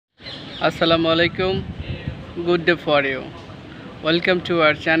Assalamu alaikum. Good day for you. Welcome to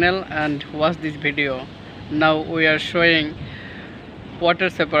our channel and watch this video. Now we are showing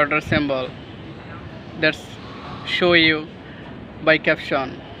water separator symbol. That's show you by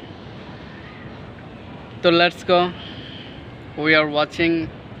caption. So let's go. We are watching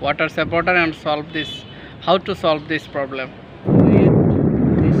water separator and solve this. How to solve this problem?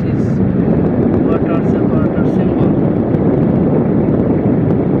 This is water separator symbol.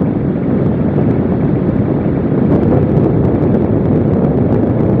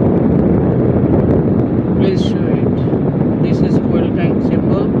 Please show it. This is fuel tank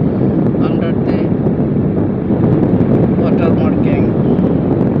symbol under the water marking.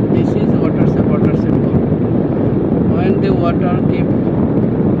 This is water separator symbol. When the water keep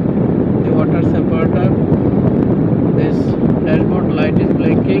the water separator, this dashboard light is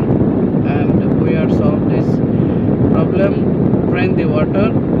blinking, and we are solve this problem. Drain the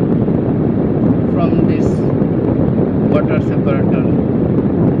water from this water separator.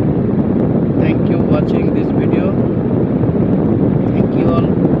 Thank you watching this video. Thank you all.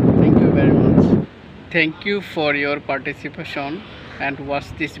 Thank you very much. Thank you for your participation and watch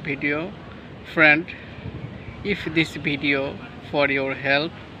this video. Friend, if this video for your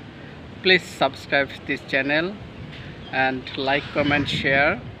help, please subscribe this channel and like, comment,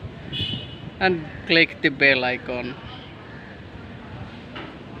 share and click the bell icon.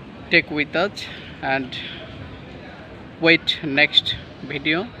 Take with us and wait next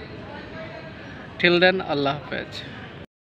video. Till then, Allah Hafiz.